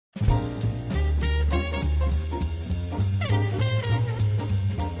Product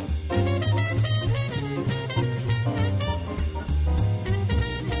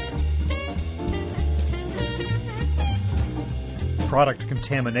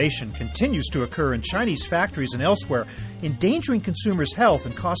contamination continues to occur in Chinese factories and elsewhere, endangering consumers' health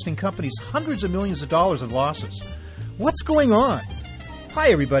and costing companies hundreds of millions of dollars in losses. What's going on?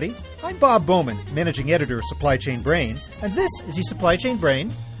 Hi, everybody. I'm Bob Bowman, Managing Editor of Supply Chain Brain, and this is the Supply Chain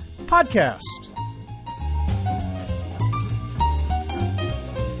Brain podcast.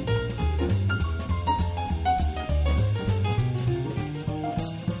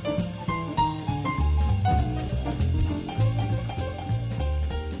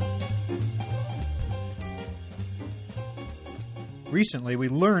 Recently, we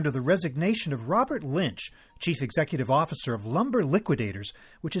learned of the resignation of Robert Lynch, Chief Executive Officer of Lumber Liquidators,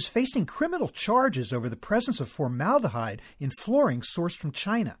 which is facing criminal charges over the presence of formaldehyde in flooring sourced from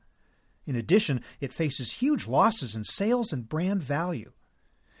China. In addition, it faces huge losses in sales and brand value.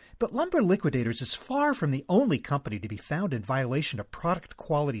 But Lumber Liquidators is far from the only company to be found in violation of product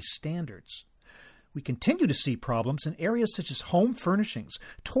quality standards. We continue to see problems in areas such as home furnishings,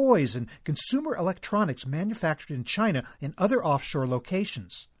 toys, and consumer electronics manufactured in China and other offshore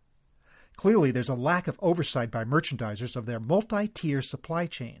locations. Clearly, there's a lack of oversight by merchandisers of their multi-tier supply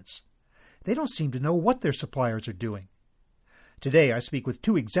chains. They don't seem to know what their suppliers are doing. Today, I speak with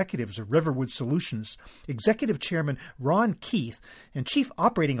two executives of Riverwood Solutions, Executive Chairman Ron Keith and Chief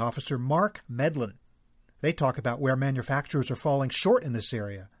Operating Officer Mark Medlin. They talk about where manufacturers are falling short in this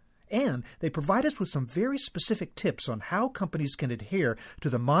area. And they provide us with some very specific tips on how companies can adhere to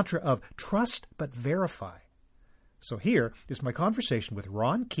the mantra of trust but verify. So here is my conversation with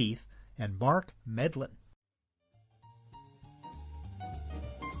Ron Keith and Mark Medlin.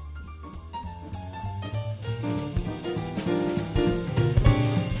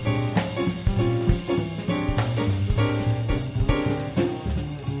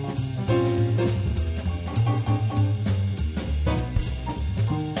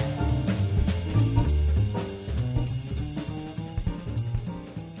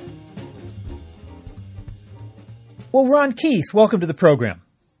 Well, Ron Keith, welcome to the program.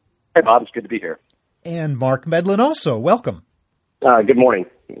 Hey, Bob. It's good to be here. And Mark Medlin also. Welcome. Good morning.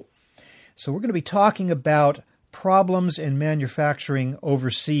 So we're going to be talking about problems in manufacturing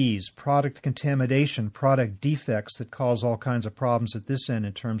overseas, product contamination, product defects that cause all kinds of problems at this end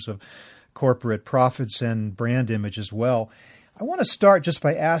in terms of corporate profits and brand image as well. I want to start just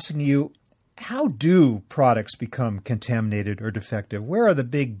by asking you, how do products become contaminated or defective? Where are the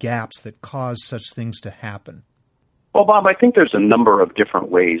big gaps that cause such things to happen? Well, Bob, I think there's a number of different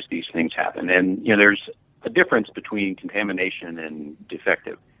ways these things happen. And, there's a difference between contamination and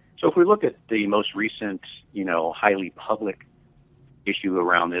defective. So if we look at the most recent, highly public issue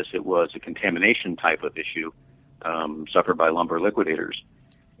around this, it was a contamination type of issue suffered by Lumber Liquidators.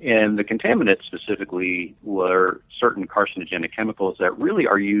 And the contaminants specifically were certain carcinogenic chemicals that really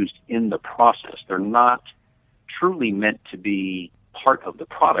are used in the process. They're not truly meant to be part of the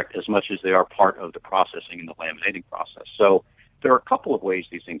product as much as they are part of the processing and the laminating process. So there are a couple of ways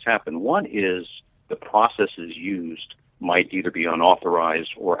these things happen. One is the processes used might either be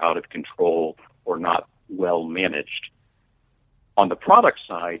unauthorized or out of control or not well managed. On the product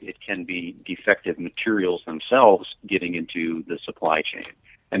side, it can be defective materials themselves getting into the supply chain.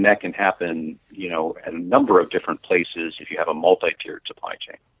 And that can happen, at a number of different places if you have a multi-tiered supply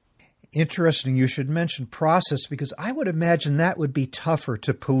chain. Interesting you should mention process, because I would imagine that would be tougher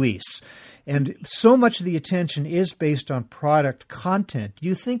to police. And so much of the attention is based on product content. Do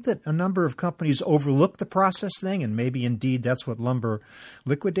you think that a number of companies overlook the process thing, and maybe indeed that's what Lumber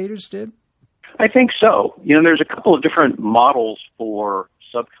Liquidators did? I think so. There's a couple of different models for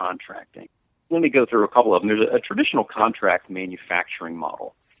subcontracting. Let me go through a couple of them. There's a traditional contract manufacturing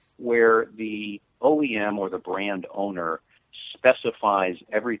model where the OEM or the brand owner specifies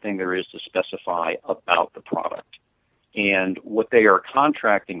everything there is to specify about the product. And what they are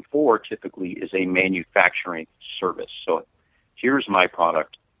contracting for typically is a manufacturing service. So here's my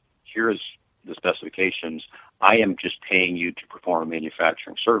product, here's the specifications, I am just paying you to perform a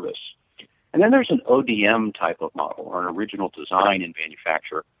manufacturing service. And then there's an ODM type of model, or an original design and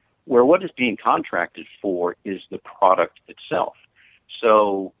manufacture, where what is being contracted for is the product itself.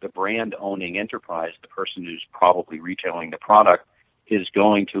 So the brand-owning enterprise, the person who's probably retailing the product, is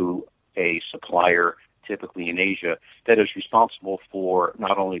going to a supplier, typically in Asia, that is responsible for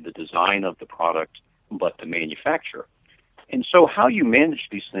not only the design of the product, but the manufacture. And so how you manage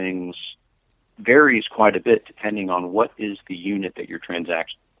these things varies quite a bit depending on what is the unit that you're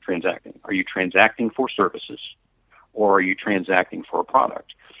transacting. Are you transacting for services, or are you transacting for a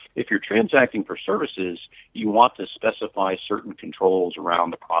product? If you're transacting for services, you want to specify certain controls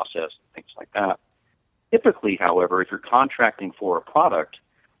around the process, things like that. Typically, however, if you're contracting for a product,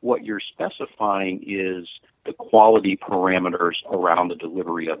 what you're specifying is the quality parameters around the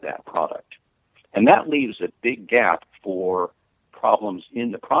delivery of that product. And that leaves a big gap for problems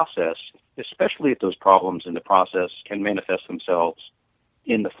in the process, especially if those problems in the process can manifest themselves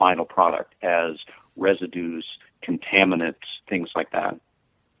in the final product as residues, contaminants, things like that.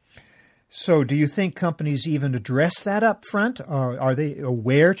 So do you think companies even address that up front? Are they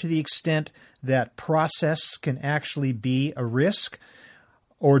aware to the extent that process can actually be a risk?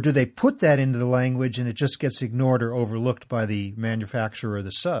 Or do they put that into the language and it just gets ignored or overlooked by the manufacturer or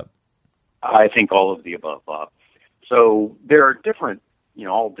the sub? I think all of the above, Bob. So there are different,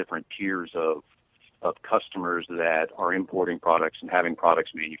 all different tiers of customers that are importing products and having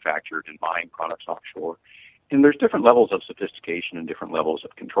products manufactured and buying products offshore. And there's different levels of sophistication and different levels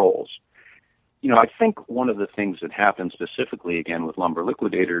of controls. I think one of the things that happens specifically, again, with lumber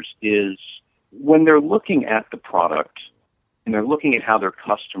liquidators is when they're looking at the product and they're looking at how their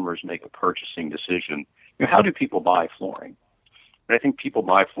customers make a purchasing decision, how do people buy flooring? And I think people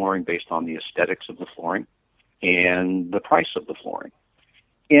buy flooring based on the aesthetics of the flooring and the price of the flooring.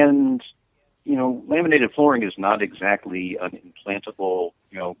 And, laminated flooring is not exactly an implantable,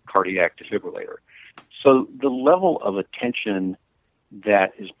 cardiac defibrillator. So the level of attention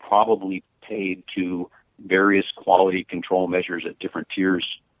that is probably paid to various quality control measures at different tiers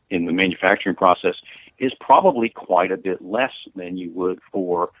in the manufacturing process is probably quite a bit less than you would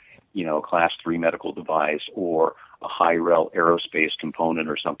for, a Class 3 medical device or a high-rel aerospace component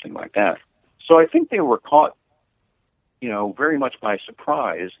or something like that. So I think they were caught, very much by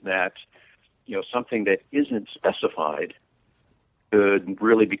surprise that, something that isn't specified could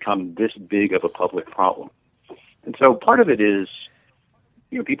really become this big of a public problem. And so part of it is,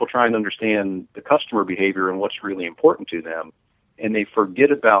 people trying to understand the customer behavior and what's really important to them, and they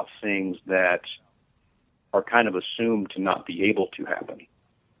forget about things that are kind of assumed to not be able to happen.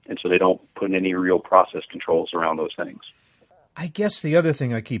 And so they don't put any real process controls around those things. I guess the other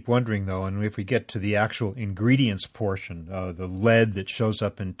thing I keep wondering, though, and if we get to the actual ingredients portion, the lead that shows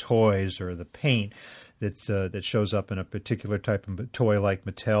up in toys or the paint that shows up in a particular type of toy like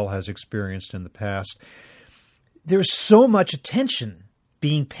Mattel has experienced in the past, there's so much attention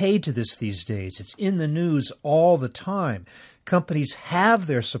being paid to this these days. It's in the news all the time. Companies have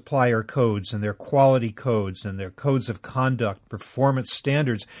their supplier codes and their quality codes and their codes of conduct, performance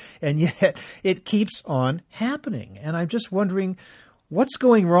standards, and yet it keeps on happening. And I'm just wondering, what's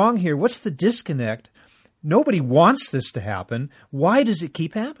going wrong here? What's the disconnect? Nobody wants this to happen. Why does it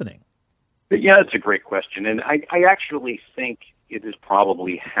keep happening? Yeah, it's a great question. And I actually think it is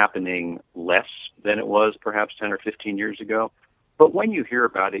probably happening less than it was perhaps 10 or 15 years ago. But when you hear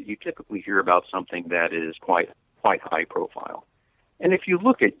about it, you typically hear about something that is quite high profile. And if you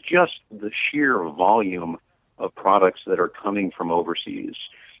look at just the sheer volume of products that are coming from overseas,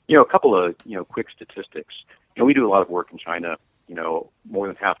 a couple of, quick statistics. We do a lot of work in China. More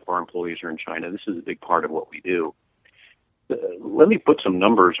than half of our employees are in China. This is a big part of what we do. Let me put some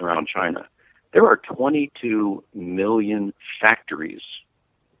numbers around China. There are 22 million factories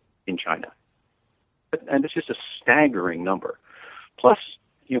in China. And it's just a staggering number. Plus,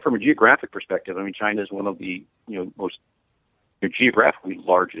 from a geographic perspective, China is one of the, most geographically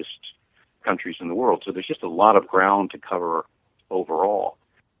largest countries in the world. So there's just a lot of ground to cover overall.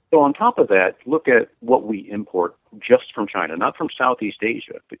 So on top of that, look at what we import just from China, not from Southeast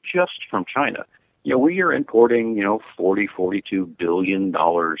Asia, but just from China. We are importing, $42 billion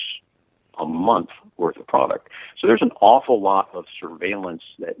a month worth of product. So there's an awful lot of surveillance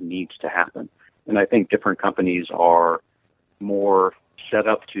that needs to happen. And I think different companies are more set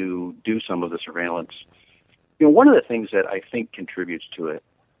up to do some of the surveillance. One of the things that I think contributes to it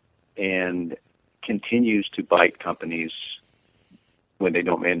and continues to bite companies when they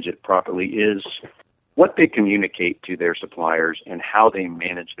don't manage it properly is what they communicate to their suppliers and how they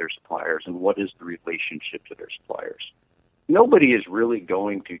manage their suppliers and what is the relationship to their suppliers. Nobody is really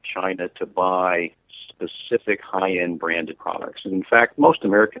going to China to buy specific high-end branded products. And in fact, most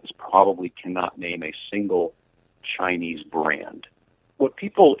Americans probably cannot name a single Chinese brand. What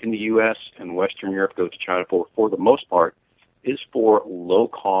people in the U.S. and Western Europe go to China for the most part, is for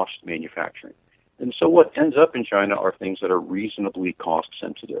low-cost manufacturing. And so what ends up in China are things that are reasonably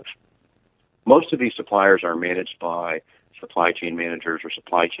cost-sensitive. Most of these suppliers are managed by supply chain managers or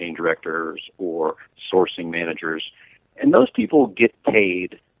supply chain directors or sourcing managers, and those people get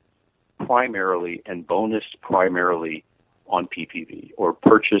paid primarily and bonused primarily on PPV or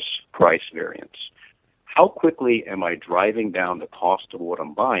purchase price variance. how quickly am I driving down the cost of what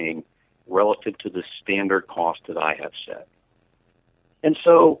I'm buying relative to the standard cost that I have set? And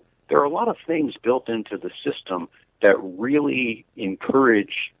so there are a lot of things built into the system that really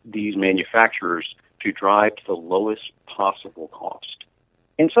encourage these manufacturers to drive to the lowest possible cost.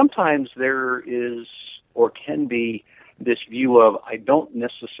 And sometimes there is or can be this view of, I don't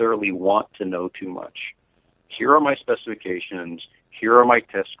necessarily want to know too much. Here are my specifications. Here are my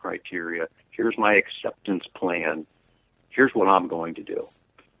test criteria. Here's my acceptance plan. Here's what I'm going to do.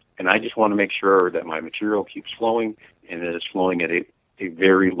 And I just want to make sure that my material keeps flowing and it is flowing at a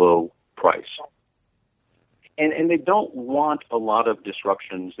very low price. And they don't want a lot of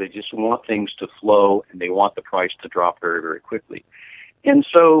disruptions. They just want things to flow, and they want the price to drop very, very quickly. And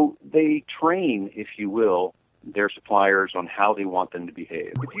so they train, if you will, their suppliers on how they want them to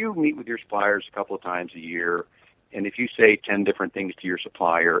behave. If you meet with your suppliers a couple of times a year, and if you say 10 different things to your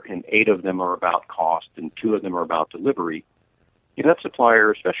supplier, and 8 of them are about cost and 2 of them are about delivery, that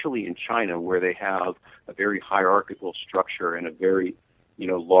supplier, especially in China, where they have a very hierarchical structure and a very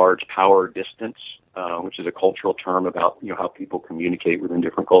large power distance, which is a cultural term about how people communicate within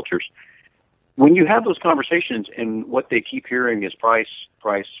different cultures. When you have those conversations and what they keep hearing is price,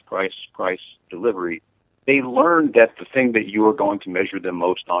 delivery, they learn that the thing that you are going to measure them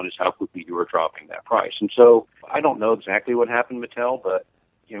most on is how quickly you are dropping that price. And so I don't know exactly what happened, Mattel, but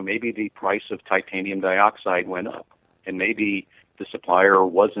maybe the price of titanium dioxide went up, and maybe the supplier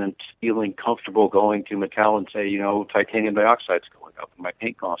wasn't feeling comfortable going to Mattel and say, titanium dioxide's going up and my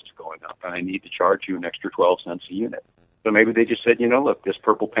paint cost is going up and I need to charge you an extra 12 cents a unit. So maybe they just said, look, this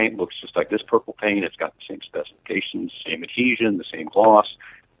purple paint looks just like this purple paint. It's got the same specifications, same adhesion, the same gloss.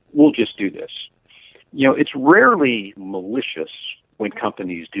 We'll just do this. It's rarely malicious when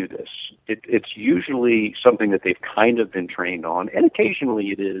companies do this. It's usually something that they've kind of been trained on, and occasionally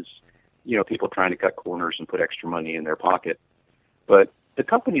it is, people trying to cut corners and put extra money in their pocket. But the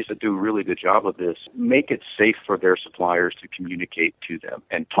companies that do a really good job of this make it safe for their suppliers to communicate to them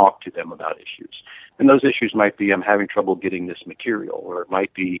and talk to them about issues. And those issues might be, I'm having trouble getting this material, or it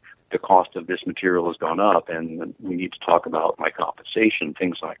might be the cost of this material has gone up and we need to talk about my compensation,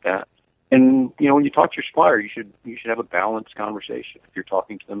 things like that. And, when you talk to your supplier, you should have a balanced conversation. If you're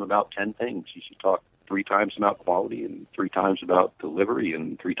talking to them about 10 things, you should talk 3 times about quality and 3 times about delivery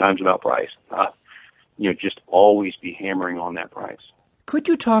and 3 times about price. Not, just always be hammering on that price. Could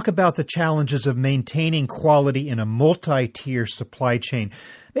you talk about the challenges of maintaining quality in a multi-tier supply chain?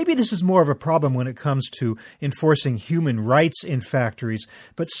 Maybe this is more of a problem when it comes to enforcing human rights in factories,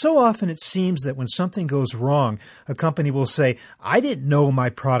 but so often it seems that when something goes wrong, a company will say, I didn't know my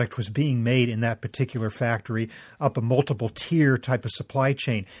product was being made in that particular factory, up a multiple tier type of supply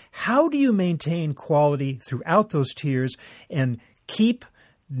chain. How do you maintain quality throughout those tiers and keep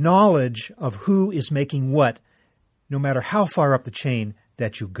knowledge of who is making what, no matter how far up the chain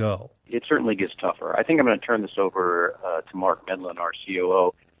that you go? It certainly gets tougher. I think I'm going to turn this over to Mark Medlin, our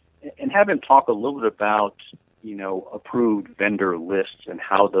COO, and have him talk a little bit about, approved vendor lists and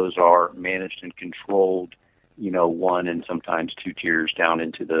how those are managed and controlled, 1 and sometimes 2 tiers down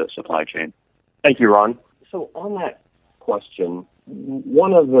into the supply chain. Thank you, Ron. So on that question,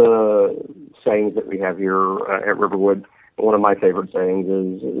 one of the sayings that we have here at Riverwood, one of my favorite sayings,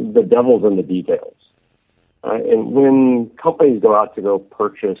 is the devil's in the details. And when companies go out to go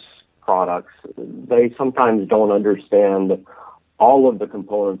purchase products, they sometimes don't understand all of the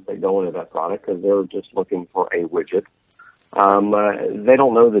components that go into that product because they're just looking for a widget. They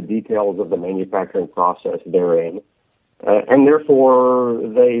don't know the details of the manufacturing process therein. And therefore,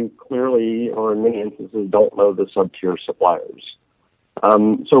 they clearly, or in many instances, don't know the sub-tier suppliers.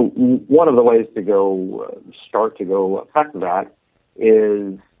 So one of the ways to start to affect that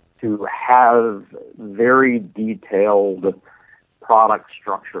is to have very detailed product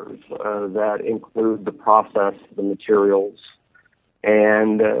structures that include the process, the materials,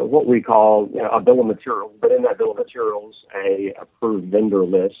 and what we call a bill of materials. But in that bill of materials, a approved vendor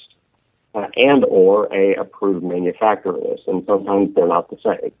list and or a approved manufacturer list, and sometimes they're not the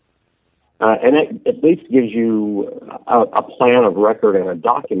same. And it at least gives you a plan of record and a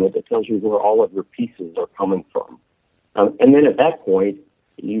document that tells you where all of your pieces are coming from. And then at that point,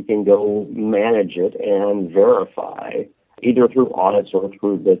 you can go manage it and verify, either through audits or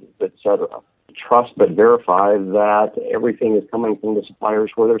through visits, et cetera. Trust but verify that everything is coming from the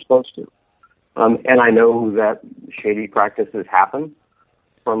suppliers where they're supposed to. And I know that shady practices happen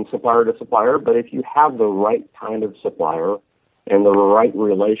from supplier to supplier, but if you have the right kind of supplier and the right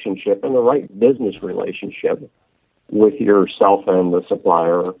relationship and the right business relationship with yourself and the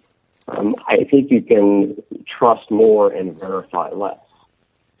supplier, I think you can trust more and verify less.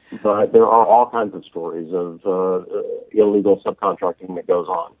 But there are all kinds of stories of illegal subcontracting that goes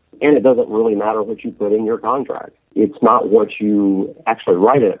on. And it doesn't really matter what you put in your contract. It's not what you actually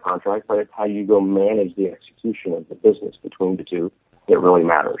write in a contract, but it's how you go manage the execution of the business between the two that really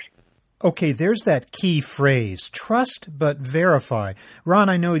matters. Okay, there's that key phrase, trust but verify. Ron,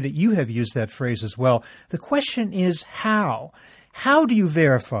 I know that you have used that phrase as well. The question is how? How do you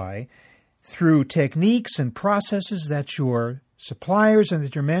verify through techniques and processes that your suppliers and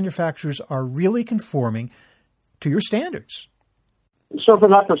that your manufacturers are really conforming to your standards? So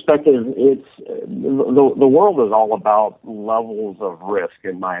from that perspective, it's the world is all about levels of risk,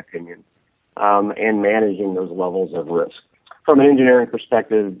 in my opinion, and managing those levels of risk. From an engineering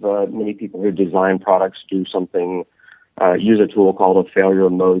perspective, many people who design products do something, use a tool called a failure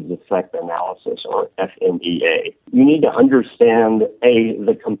modes effect analysis, or FMEA. You need to understand,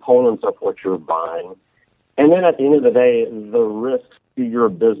 the components of what you're buying, and then at the end of the day, the risks to your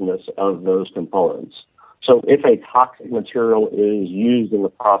business of those components. So if a toxic material is used in the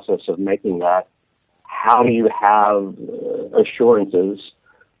process of making that, how do you have assurances,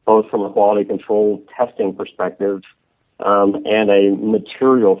 both from a quality control testing perspective and a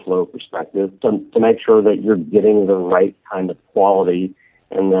material flow perspective, to make sure that you're getting the right kind of quality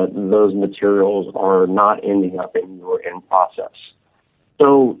and that those materials are not ending up in your end process?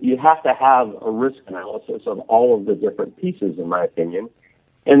 So you have to have a risk analysis of all of the different pieces, in my opinion,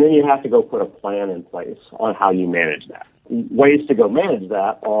 and then you have to go put a plan in place on how you manage that. Ways to go manage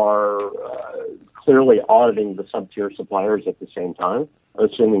that are clearly auditing the sub-tier suppliers at the same time,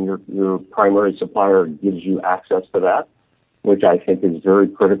 assuming your primary supplier gives you access to that, which I think is very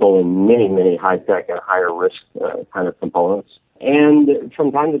critical in many, many high-tech and higher-risk kind of components. And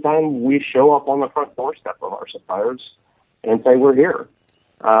from time to time, we show up on the front doorstep of our suppliers and say, we're here,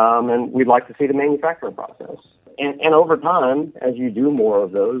 and we'd like to see the manufacturing process. And over time, as you do more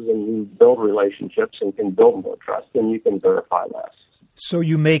of those and you build relationships and can build more trust, then you can verify less. So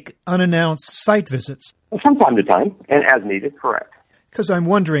you make unannounced site visits? From time to time, and as needed, correct. Because I'm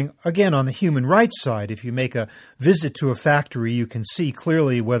wondering, again, on the human rights side, if you make a visit to a factory, you can see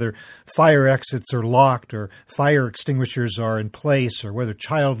clearly whether fire exits are locked or fire extinguishers are in place or whether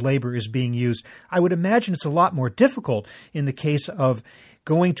child labor is being used. I would imagine it's a lot more difficult in the case of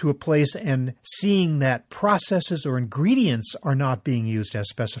going to a place and seeing that processes or ingredients are not being used as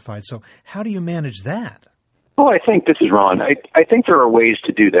specified. So how do you manage that? Well, I think, this is Ron, I think there are ways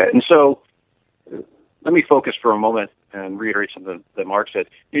to do that. And so let me focus for a moment and reiterate something that Mark said.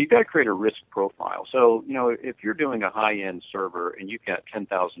 You've got to create a risk profile. So, if you're doing a high-end server and you've got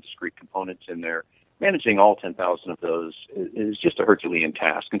 10,000 discrete components in there, managing all 10,000 of those is just a Herculean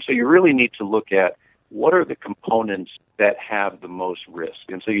task. And so you really need to look at what are the components that have the most risk.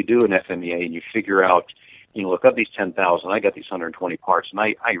 And so you do an FMEA and you figure out, look, of these 10,000, I got these 120 parts, and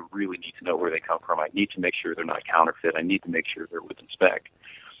I really need to know where they come from. I need to make sure they're not counterfeit. I need to make sure they're within spec.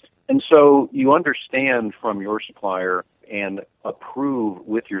 And so you understand from your supplier and approve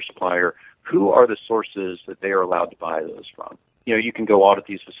with your supplier who are the sources that they are allowed to buy those from. You can go audit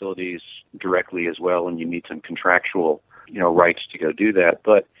these facilities directly as well, and you need some contractual, rights to go do that.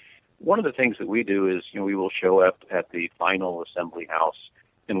 But one of the things that we do is, we will show up at the final assembly house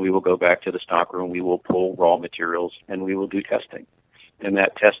and we will go back to the stockroom. We will pull raw materials and we will do testing. And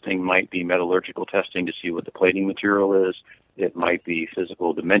that testing might be metallurgical testing to see what the plating material is. It might be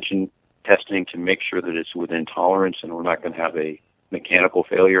physical dimension testing to make sure that it's within tolerance and we're not going to have a mechanical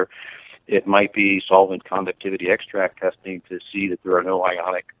failure. It might be solvent conductivity extract testing to see that there are no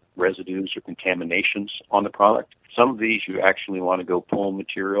ionic residues or contaminations on the product. Some of these you actually want to go pull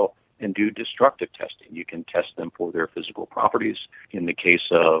material and do destructive testing. You can test them for their physical properties. In the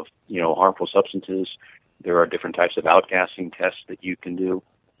case of, harmful substances, there are different types of outgassing tests that you can do.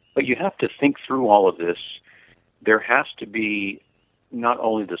 But you have to think through all of this. There has to be not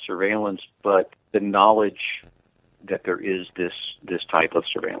only the surveillance, but the knowledge that there is this type of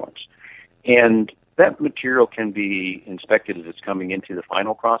surveillance. And that material can be inspected as it's coming into the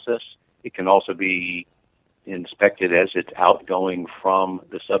final process. It can also be inspected as it's outgoing from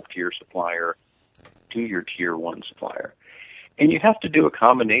the sub-tier supplier to your tier one supplier. And you have to do a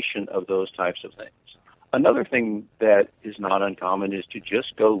combination of those types of things. Another thing that is not uncommon is to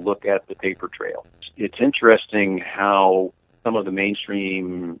just go look at the paper trail. It's interesting how some of the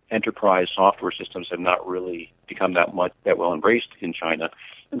mainstream enterprise software systems have not really become that well embraced in China.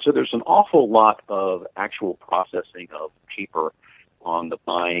 And so there's an awful lot of actual processing of paper on the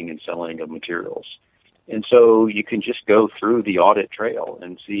buying and selling of materials. And so you can just go through the audit trail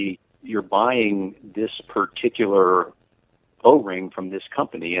and see you're buying this particular O-ring from this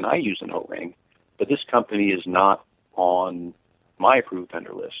company, and I use an O-ring, but this company is not on my approved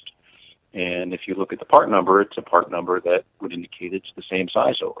vendor list. And if you look at the part number, it's a part number that would indicate it's the same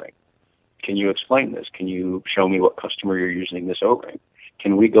size O-ring. Can you explain this? Can you show me what customer you're using this O-ring?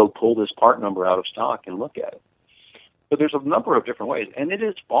 Can we go pull this part number out of stock and look at it? But there's a number of different ways, and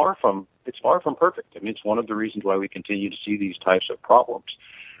it's far from perfect. I mean, it's one of the reasons why we continue to see these types of problems.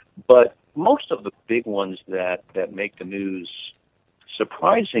 But most of the big ones that make the news,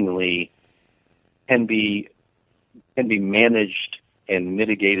 surprisingly, can be managed and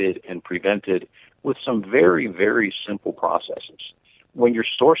mitigated and prevented with some very, very simple processes. When you're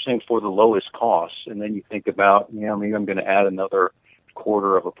sourcing for the lowest costs, and then you think about, maybe I'm going to add another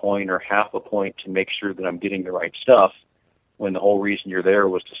quarter of a point or half a point to make sure that I'm getting the right stuff, when the whole reason you're there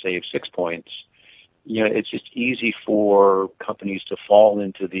was to save 6 points, it's just easy for companies to fall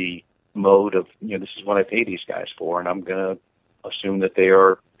into the mode of, this is what I pay these guys for, and I'm going to assume that they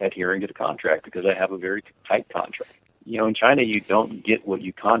are adhering to the contract because I have a very tight contract. In China, you don't get what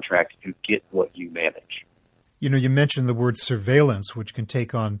you contract, you get what you manage. You mentioned the word surveillance, which can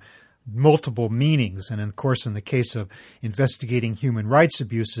take on multiple meanings. And of course, in the case of investigating human rights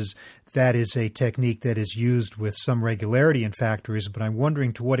abuses, that is a technique that is used with some regularity in factories. But I'm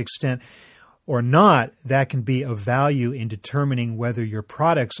wondering to what extent or not that can be of value in determining whether your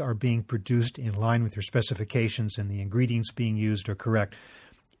products are being produced in line with your specifications and the ingredients being used are correct.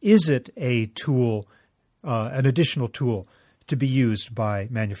 Is it a tool, an additional tool to be used by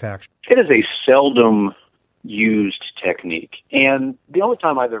manufacturers? It is a seldom used technique. And the only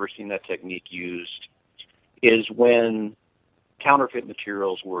time I've ever seen that technique used is when counterfeit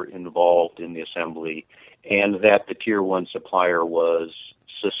materials were involved in the assembly and that the tier one supplier was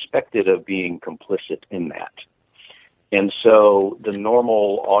suspected of being complicit in that. And so the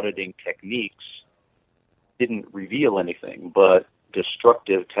normal auditing techniques didn't reveal anything, but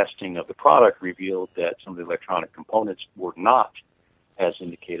destructive testing of the product revealed that some of the electronic components were not, as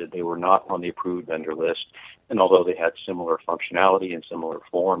indicated, they were not on the approved vendor list. And although they had similar functionality and similar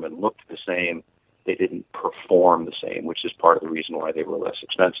form and looked the same, they didn't perform the same, which is part of the reason why they were less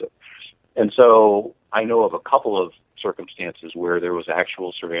expensive. And so I know of a couple of circumstances where there was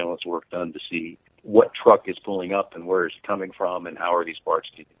actual surveillance work done to see what truck is pulling up and where it's coming from and how are these parts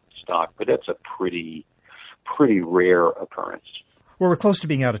getting stocked. But that's a pretty rare occurrence. Well, we're close to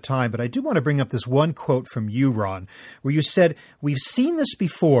being out of time, but I do want to bring up this one quote from you, Ron, where you said, "We've seen this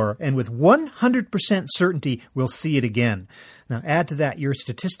before, and with 100% certainty, we'll see it again." Now, add to that your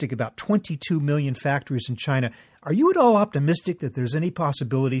statistic about 22 million factories in China. Are you at all optimistic that there's any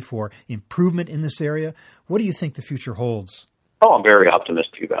possibility for improvement in this area? What do you think the future holds? Oh, I'm very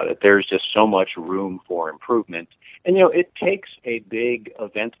optimistic about it. There's just so much room for improvement. And, it takes a big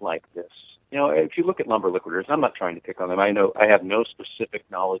event like this. If you look at lumber liquidators, I'm not trying to pick on them. I know I have no specific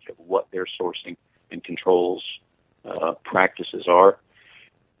knowledge of what their sourcing and controls practices are.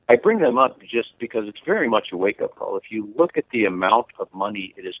 I bring them up just because it's very much a wake-up call. If you look at the amount of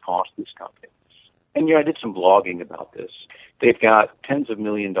money it has cost this company, and I did some blogging about this. They've got tens of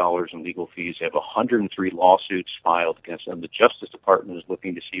 $millions in legal fees. They have 103 lawsuits filed against them. The Justice Department is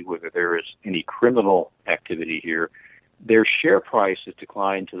looking to see whether there is any criminal activity here. Their share price has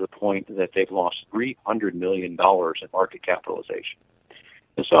declined to the point that they've lost $300 million in market capitalization.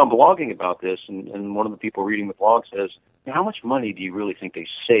 And so I'm blogging about this, and one of the people reading the blog says, how much money do you really think they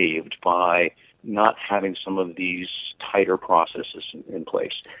saved by not having some of these tighter processes in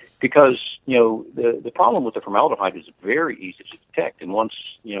place? Because, the problem with the formaldehyde is very easy to detect. And once,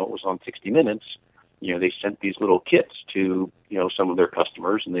 it was on 60 Minutes, they sent these little kits to, some of their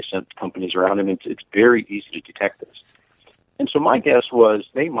customers, and they sent companies around them, and it's very easy to detect this. And so my guess was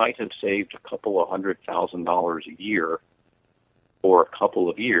they might have saved a couple of $100,000 a year for a couple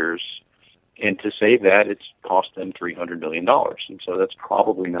of years. And to save that, it's cost them $300 million. And so that's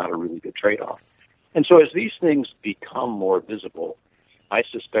probably not a really good trade-off. And so as these things become more visible, I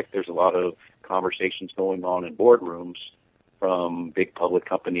suspect there's a lot of conversations going on in boardrooms from big public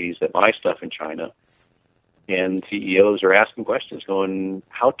companies that buy stuff in China. And CEOs are asking questions going,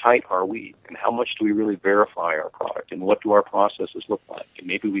 how tight are we? And how much do we really verify our product? And what do our processes look like? And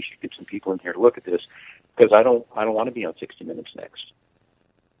maybe we should get some people in here to look at this because I don't want to be on 60 Minutes next.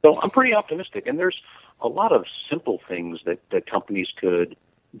 So I'm pretty optimistic. And there's a lot of simple things that companies could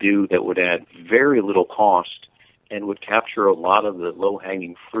do that would add very little cost and would capture a lot of the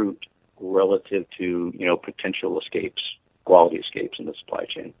low-hanging fruit relative to, potential escapes, quality escapes in the supply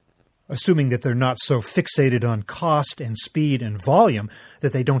chain. Assuming that they're not so fixated on cost and speed and volume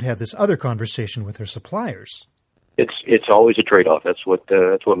that they don't have this other conversation with their suppliers. It's always a trade-off. That's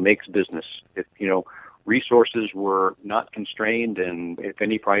what makes business. If, resources were not constrained and if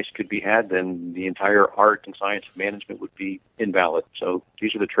any price could be had, then the entire art and science of management would be invalid. So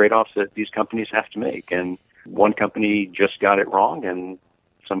these are the trade-offs that these companies have to make. And one company just got it wrong, and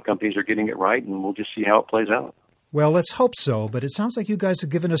some companies are getting it right, and we'll just see how it plays out. Well, let's hope so, but it sounds like you guys have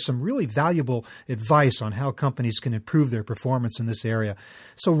given us some really valuable advice on how companies can improve their performance in this area.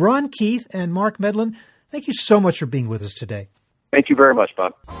 So Ron Keith and Mark Medlin, thank you so much for being with us today. Thank you very much,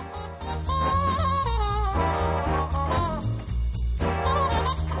 Bob.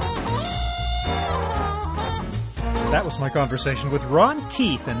 That was my conversation with Ron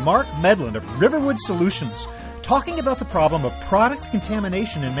Keith and Mark Medlin of Riverwood Solutions, talking about the problem of product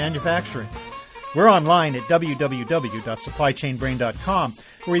contamination in manufacturing. We're online at www.supplychainbrain.com,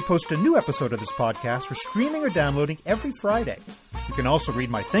 where we post a new episode of this podcast for streaming or downloading every Friday. You can also read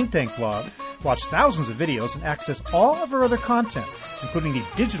my Think Tank blog, watch thousands of videos, and access all of our other content, including the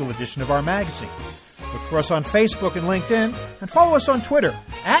digital edition of our magazine. Look for us on Facebook and LinkedIn, and follow us on Twitter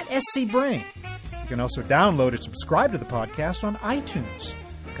 @SCBrain. You can also download or subscribe to the podcast on iTunes.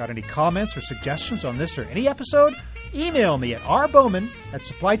 Got any comments or suggestions on this or any episode? Email me at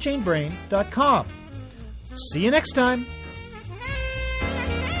rbowman@supplychainbrain.com. See you next time.